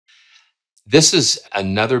This is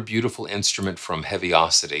another beautiful instrument from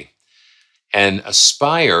Heavyocity. And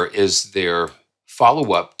ASPIRE is their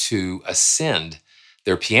follow-up to Ascend,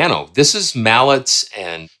 their piano. This is mallets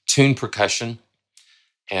and tuned percussion.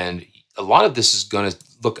 And a lot of this is going to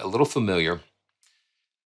look a little familiar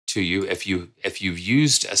to you if you've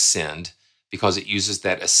used Ascend, because it uses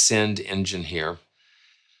that Ascend engine here.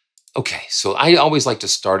 Okay, so I always like to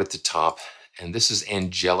start at the top, and this is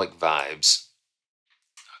Angelic Vibes.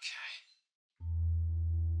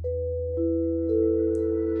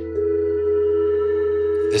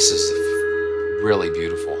 This is really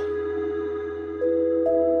beautiful.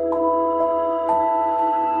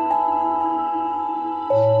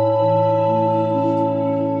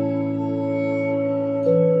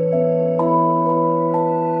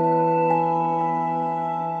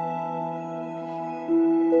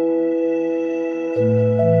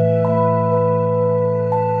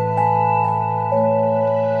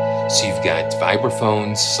 So you've got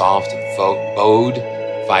vibraphones, soft, bowed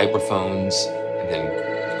vibraphones, and then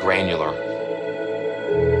granular.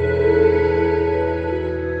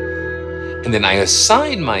 And then I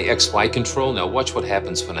assign my XY control. Now watch what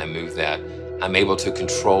happens when I move that. I'm able to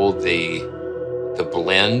control the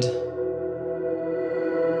blend.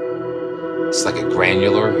 It's like a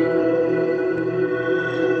granular,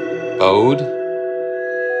 bowed.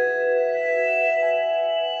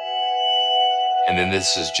 And then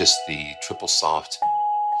this is just the triple soft.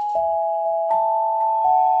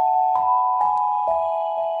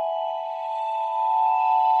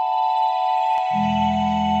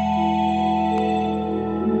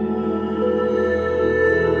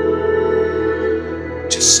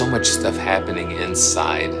 Just so much stuff happening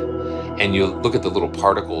inside. And you look at the little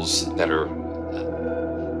particles that are,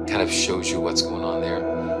 kind of shows you what's going on there.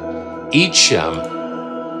 Each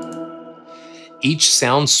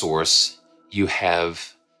sound source, you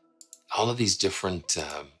have all of these different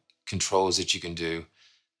controls that you can do.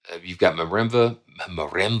 You've got marimba,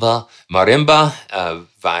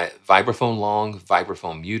 vibraphone long,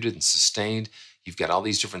 vibraphone muted and sustained. You've got all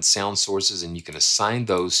these different sound sources, and you can assign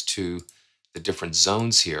those to the different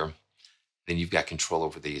zones here. Then you've got control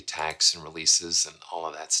over the attacks and releases and all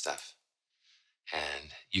of that stuff.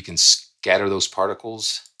 And you can scatter those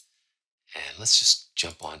particles. And let's just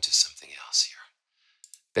jump on to something else here.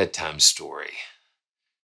 Bedtime story.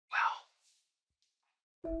 Wow.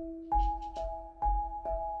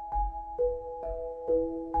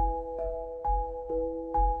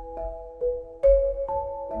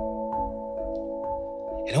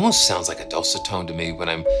 It almost sounds like a dulcet tone to me when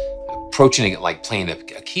I'm approaching it like playing a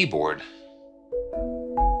keyboard.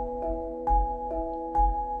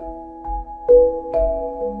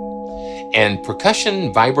 And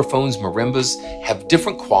percussion, vibraphones, marimbas have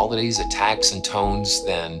different qualities, attacks, and tones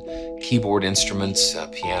than keyboard instruments,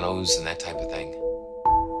 pianos, and that type of thing.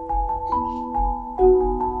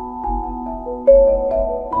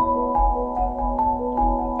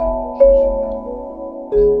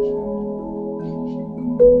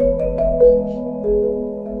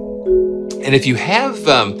 And if you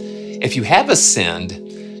have Ascend,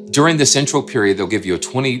 during this intro period, they'll give you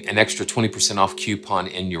an extra 20% off coupon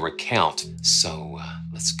in your account. So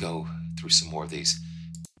let's go through some more of these.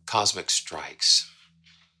 Cosmic Strikes.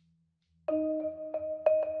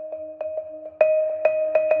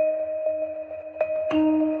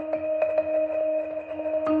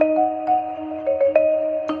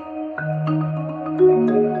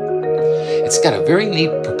 It's got a very neat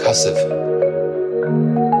percussive.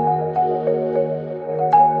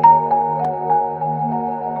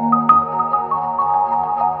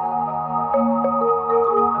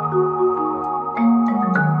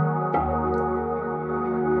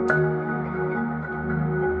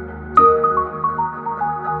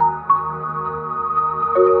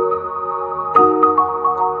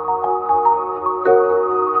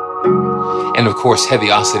 And of course,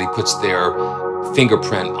 Heavyocity puts their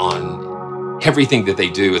fingerprint on everything that they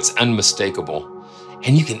do. It's unmistakable.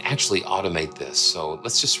 And you can actually automate this. So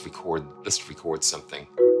let's just record, something.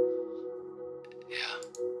 Yeah.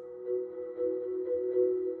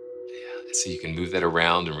 So you can move that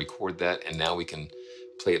around and record that. And now we can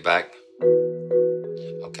play it back.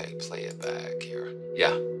 Okay, play it back here.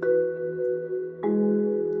 Yeah.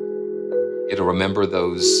 It'll remember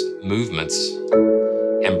those movements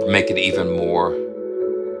and make it even more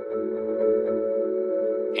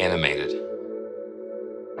animated.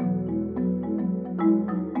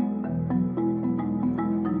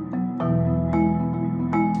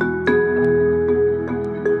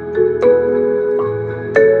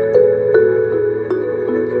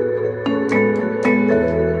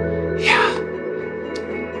 Yeah.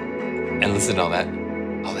 And listen to all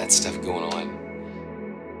that that stuff going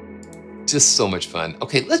on. Just so much fun.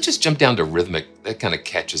 Okay, let's just jump down to rhythmic. That kind of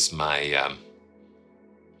catches my,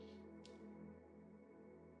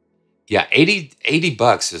 yeah, 80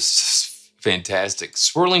 bucks is fantastic.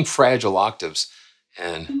 Swirling fragile octaves.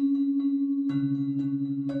 And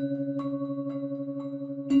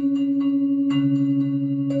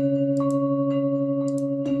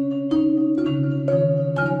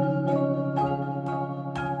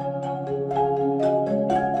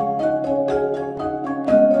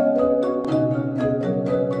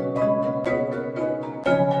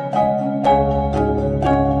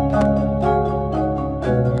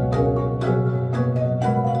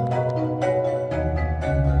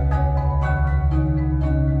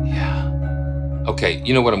okay,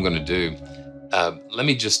 you know what I'm going to do? Let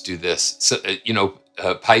me just do this. So,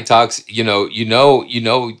 Pi Talks. It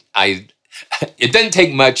doesn't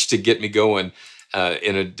take much to get me going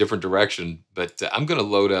in a different direction. But I'm going to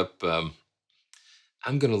load up.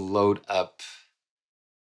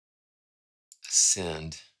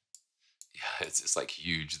 Ascend. Yeah, it's like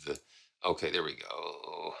huge. Okay, there we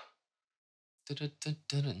go.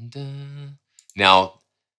 Now,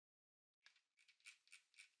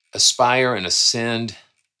 Aspire and Ascend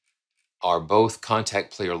are both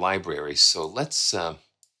contact player libraries. So let's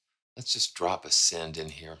just drop Ascend in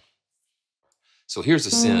here. So here's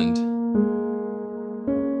Ascend.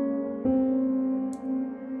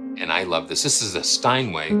 And I love this. This is a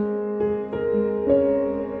Steinway.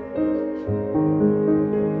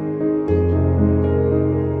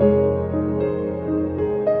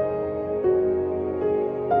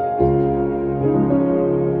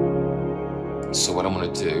 So what I'm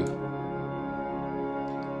going to do,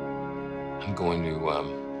 I'm going to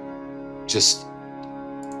just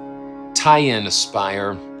tie in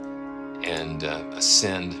Aspire and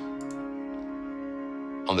Ascend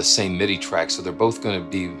on the same MIDI track, so they're both going to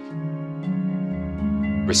be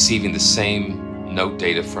receiving the same note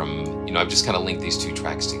data from, I've just kind of linked these two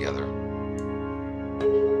tracks together.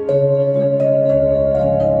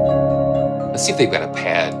 Let's see if they've got a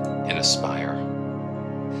pad in Aspire.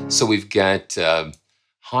 So we've got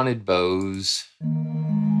Haunted Bows,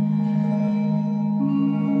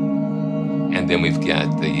 and then we've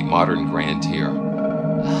got the Modern Grand here.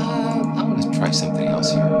 I'm going to try something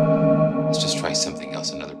else here. Let's just try something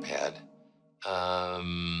else, another pad.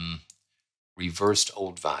 Reversed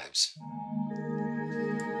Old Vibes.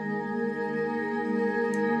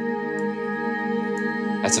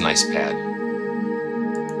 That's a nice pad.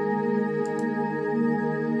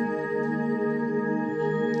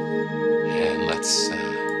 And let's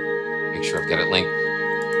make sure I've got it linked.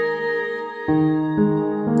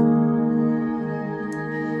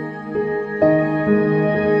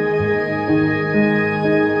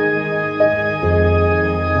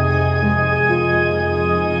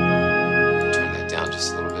 Turn that down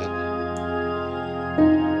just a little bit.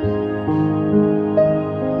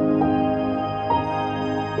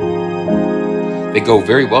 They go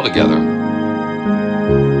very well together.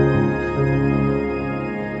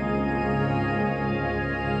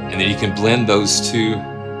 And then you can blend those two.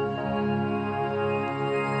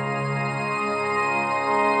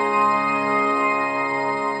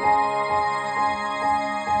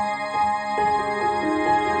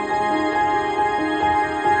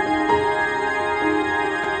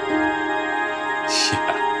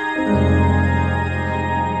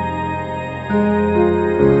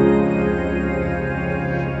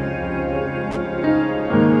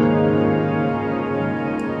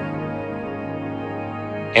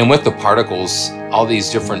 And with the particles, all these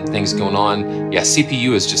different things going on, yeah,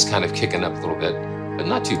 CPU is just kind of kicking up a little bit, but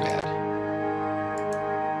not too bad.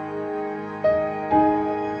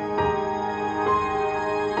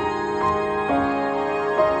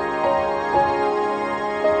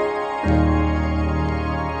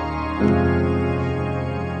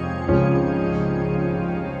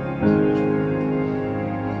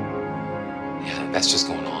 Yeah, that's just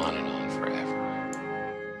going on and on forever.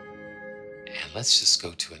 And let's just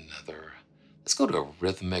go to another, let's go to a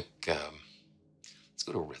rhythmic,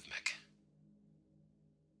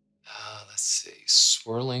 let's see,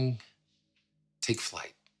 Swirling, Take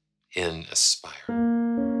Flight in Aspire.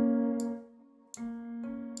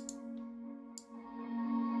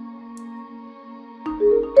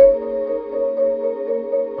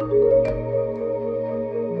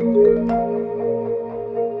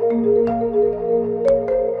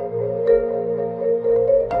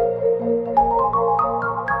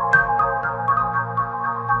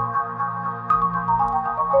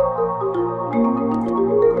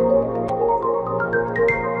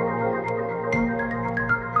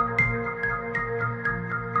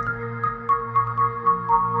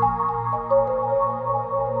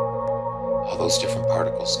 All those different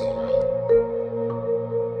particles going around.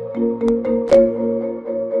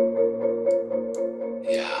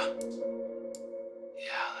 Yeah.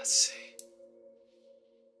 Yeah, let's see.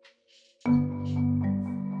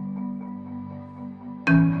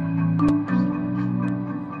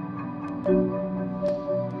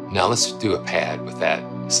 Now let's do a pad with that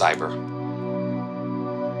cyber.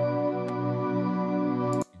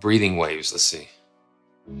 Breathing waves, let's see.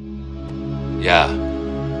 Yeah.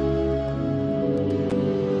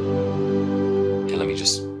 And let me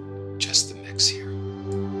just adjust the mix here.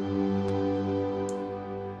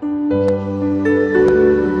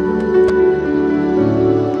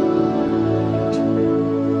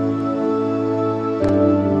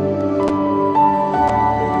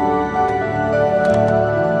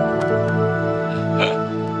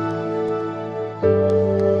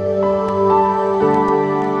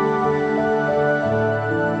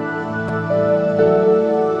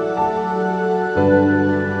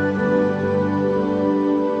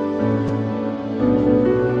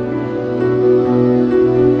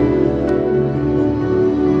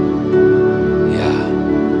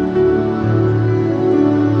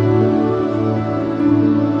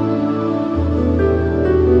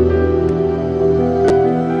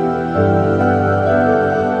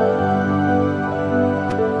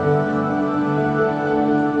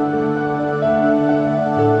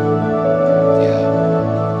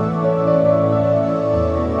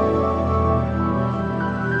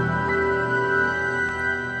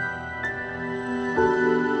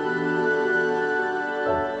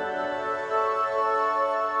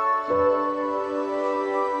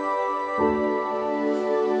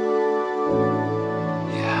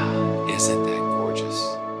 Isn't that gorgeous?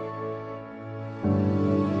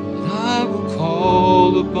 And I will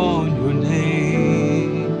call upon your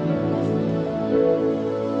name.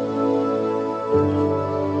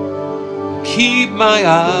 Keep my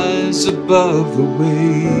eyes above the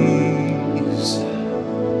waves,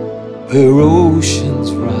 where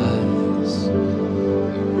oceans rise.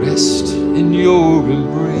 Rest in your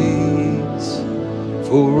embrace,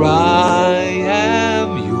 for I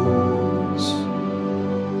am yours,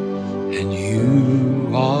 and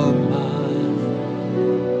you are mine.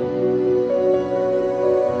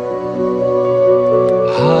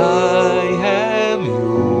 I am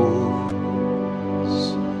yours,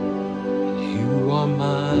 and you are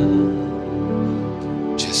mine.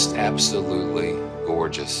 Just absolutely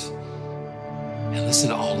gorgeous. And listen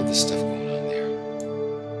to all of the stuff going on there.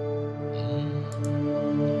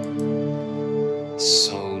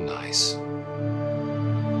 So nice.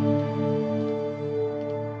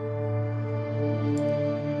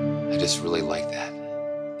 I just really like that.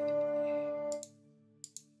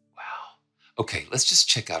 Wow. Okay, let's just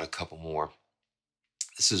check out a couple more.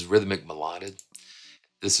 This is Rhythmic Melodic.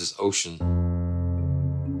 This is Ocean.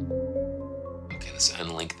 Okay, let's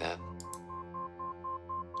unlink that.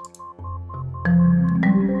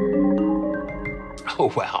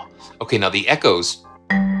 Oh, wow. Okay, now the echoes.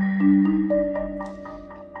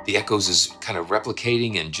 The echoes is kind of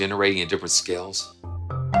replicating and generating in different scales.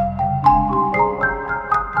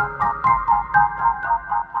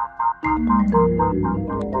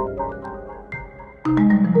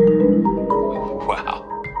 Wow.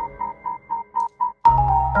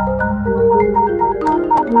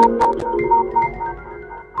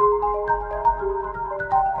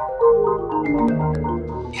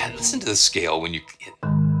 Yeah, listen to the scale when you hit.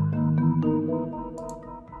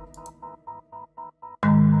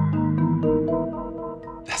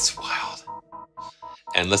 That's wild.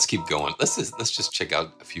 And let's keep going. Let's just check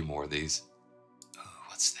out a few more of these. Oh,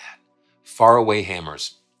 what's that? Faraway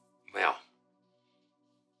Hammers. Wow.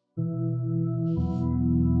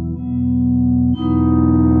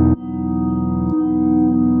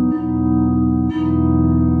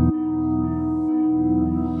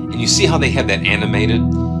 And you see how they have that animated?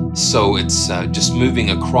 So it's just moving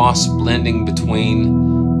across, blending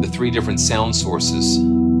between the three different sound sources.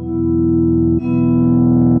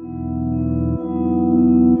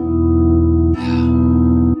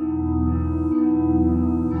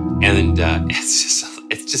 And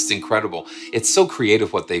it's just incredible. It's so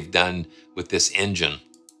creative what they've done with this engine.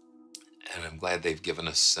 And I'm glad they've given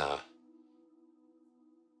us,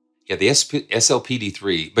 yeah, the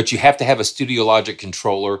SLPD3, but you have to have a Studio Logic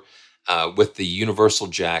controller with the universal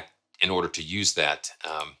jack in order to use that,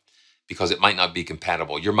 because it might not be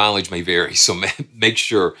compatible. Your mileage may vary, so make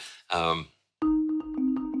sure. Wow,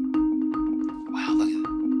 look at that.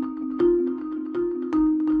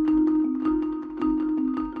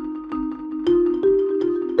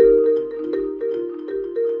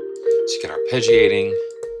 So you get arpeggiating,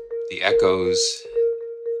 the echoes.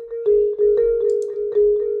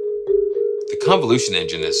 convolution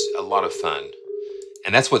engine is a lot of fun.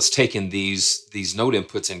 And that's what's taken these note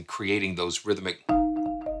inputs and creating those rhythmic.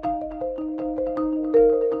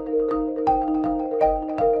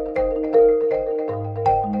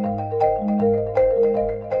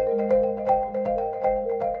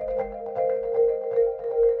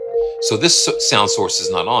 So this sound source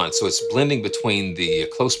is not on, so it's blending between the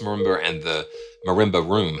close marimba and the marimba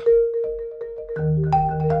room.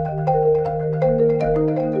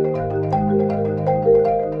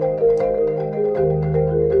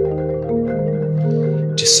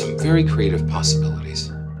 Just some very creative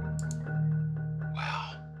possibilities.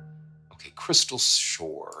 Wow. Okay, Crystal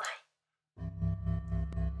Shore.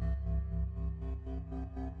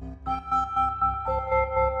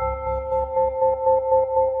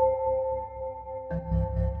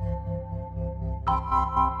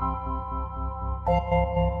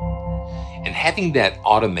 And having that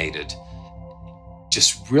automated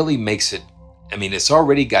just really makes it, I mean, it's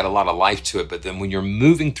already got a lot of life to it, but then when you're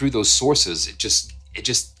moving through those sources, it just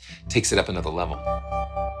takes it up another level.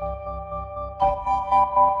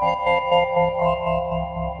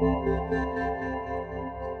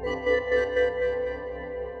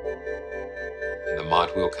 And the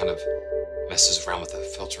mod wheel kind of messes around with the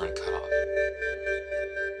filter and cutoff.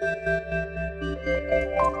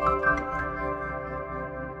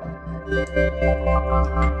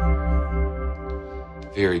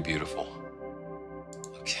 Very beautiful.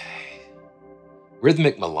 Okay.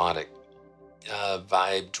 Rhythmic melodic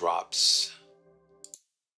vibe drops.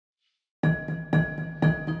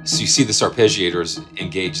 So you see this arpeggiator is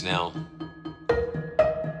engaged now.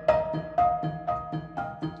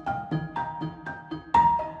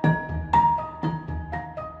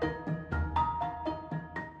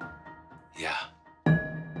 Yeah.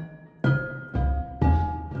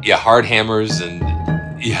 Yeah, hard hammers and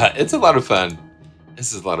yeah, it's a lot of fun.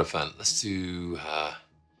 This is a lot of fun. Let's do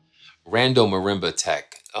Rando Marimba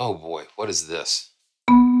Tech. Oh boy, what is this?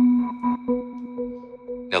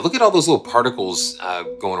 Now look at all those little particles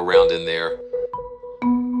going around in there.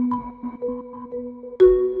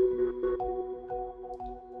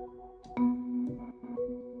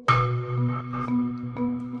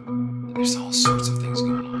 There's all sorts of things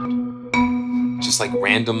going on. Just like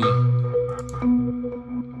random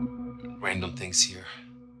things here.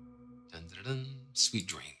 Dun, dun, dun. Sweet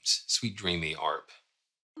dreams, sweet dreamy ARP.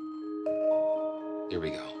 There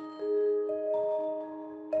we go.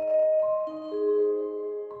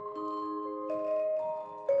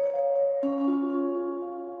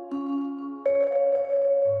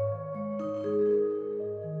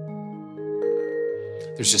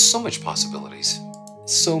 There's just so much possibilities,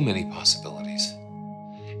 so many possibilities.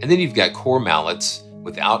 And then you've got core mallets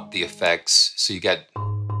without the effects. So you got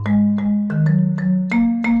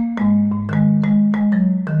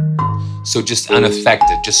just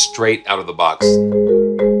unaffected, just straight out of the box.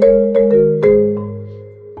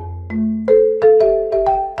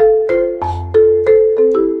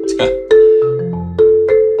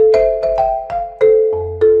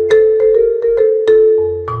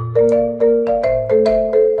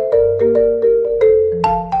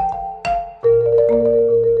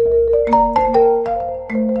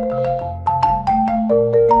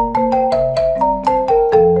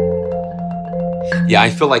 Yeah, I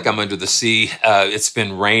feel like I'm under the sea. It's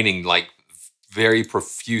been raining like very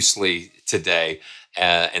profusely today,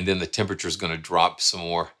 and then the temperature is going to drop some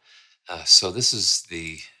more. So this is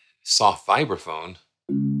the soft vibraphone.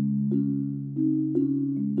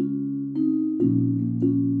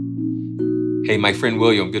 Hey, my friend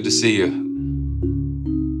William, good to see you.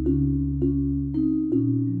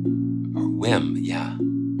 Or Wim, yeah.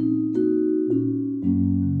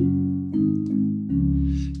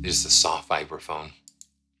 There's the soft vibraphone.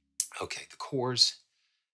 Okay, the chords.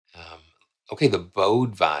 Okay, the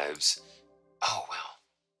bowed vibes. Oh, wow.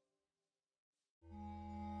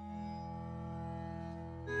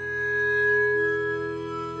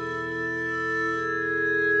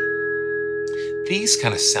 These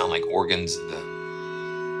kind of sound like organs.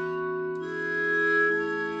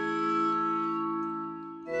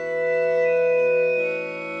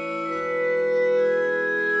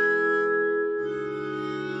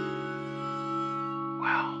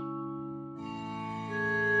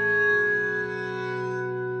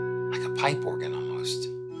 Pipe organ almost.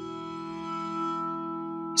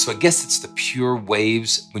 So I guess it's the pure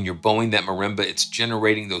waves. When you're bowing that marimba, it's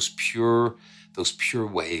generating those pure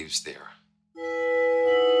waves there.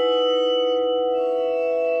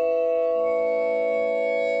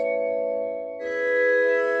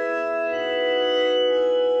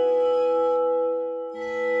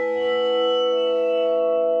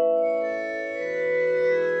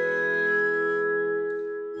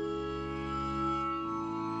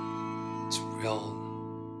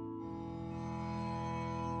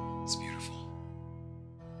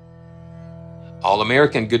 All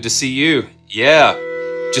American, good to see you. Yeah,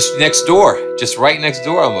 just next door, just right next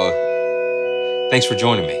door almost. Thanks for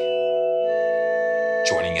joining me.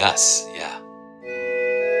 Joining us, yeah.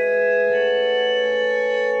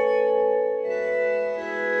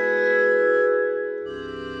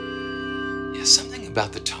 Yeah, something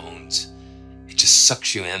about the tones, it just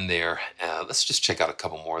sucks you in there. Let's just check out a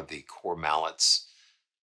couple more of the core mallets.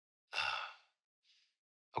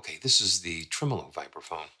 Okay, this is the tremolo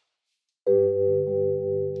vibraphone.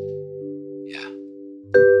 Yeah.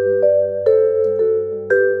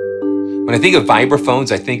 When I think of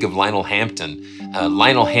vibraphones, I think of Lionel Hampton.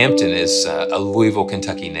 Lionel Hampton is a Louisville,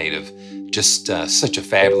 Kentucky native. Just such a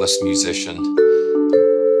fabulous musician.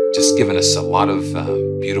 Just given us a lot of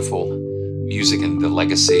beautiful music and the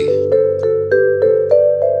legacy.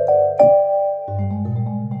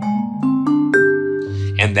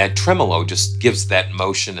 And that tremolo just gives that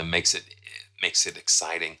motion and makes it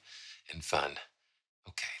exciting and fun.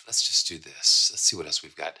 Okay, let's just do this. Let's see what else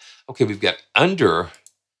we've got. Okay, we've got under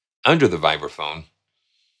the vibraphone.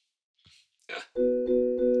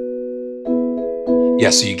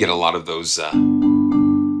 Yeah, so you get a lot of those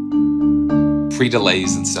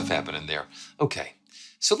pre-delays and stuff happening there. Okay,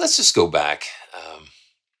 so let's just go back.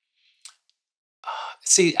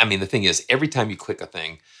 See, I mean, the thing is, every time you click a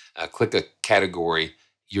thing, click a category,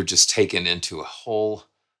 you're just taken into a whole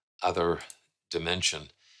other dimension.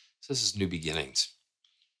 So this is New Beginnings.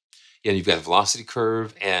 Yeah, you've got a velocity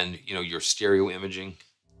curve and, you know, your stereo imaging.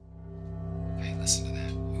 Okay, listen to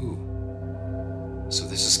that. Ooh. So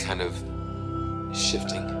this is kind of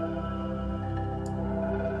shifting.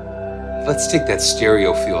 Let's take that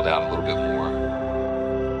stereo field out a little bit more.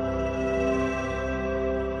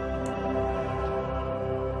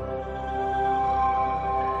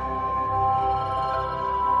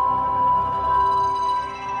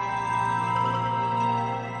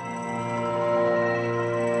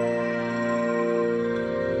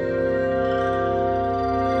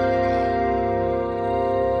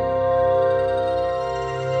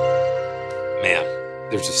 Man,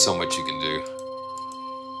 there's just so much you can do.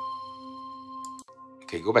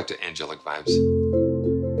 Okay, go back to angelic vibes.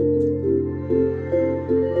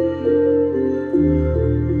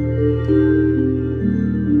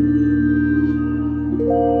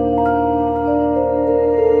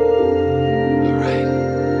 All right.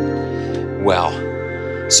 Well,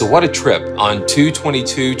 so what a trip on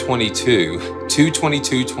 2/22/22,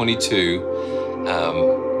 2/22/22,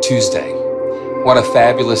 Tuesday. What a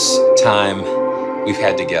fabulous time we've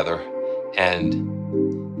had together, and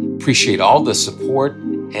appreciate all the support,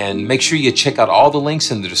 and make sure you check out all the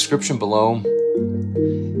links in the description below.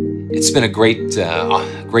 It's been a great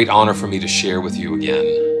honor for me to share with you again.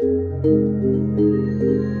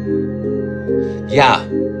 Yeah,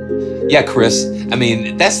 Chris. I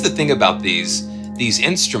mean, that's the thing about these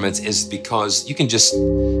instruments, is because you can just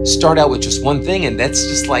start out with just one thing, and that's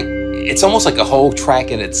just like, it's almost like a whole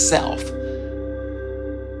track in itself.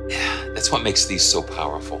 That's what makes these so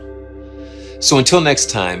powerful. So until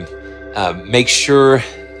next time, make sure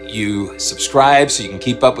you subscribe so you can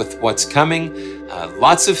keep up with what's coming.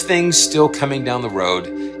 Lots of things still coming down the road.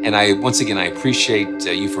 And once again, I appreciate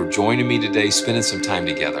you for joining me today, spending some time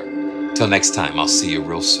together. Till next time, I'll see you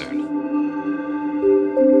real soon.